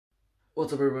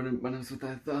What's up, everybody? My name is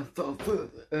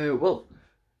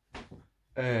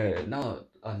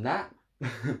now,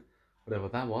 whatever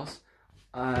that was.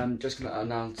 I'm just gonna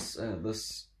announce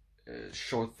this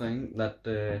short thing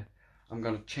that I'm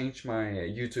gonna change my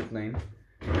YouTube name,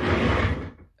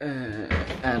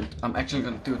 and I'm actually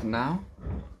gonna do it now.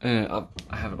 I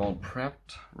have it all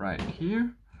prepped right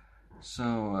here.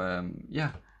 So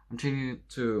yeah, I'm changing it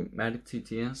to Matic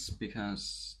TTS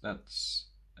because that's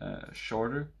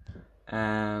shorter,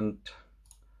 and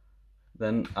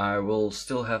then I will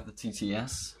still have the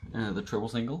TTS, the triple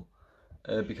single,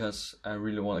 because I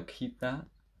really want to keep that.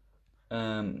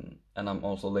 And I'm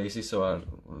also lazy, so I'll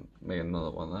make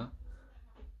another one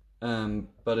there.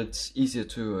 But it's easier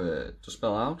to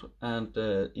spell out and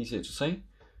easier to say.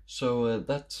 So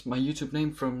that's my YouTube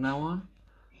name from now on.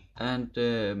 And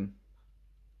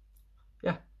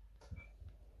yeah,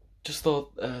 just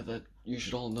thought that you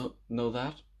should all know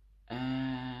that.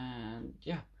 And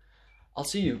yeah, I'll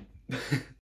see you.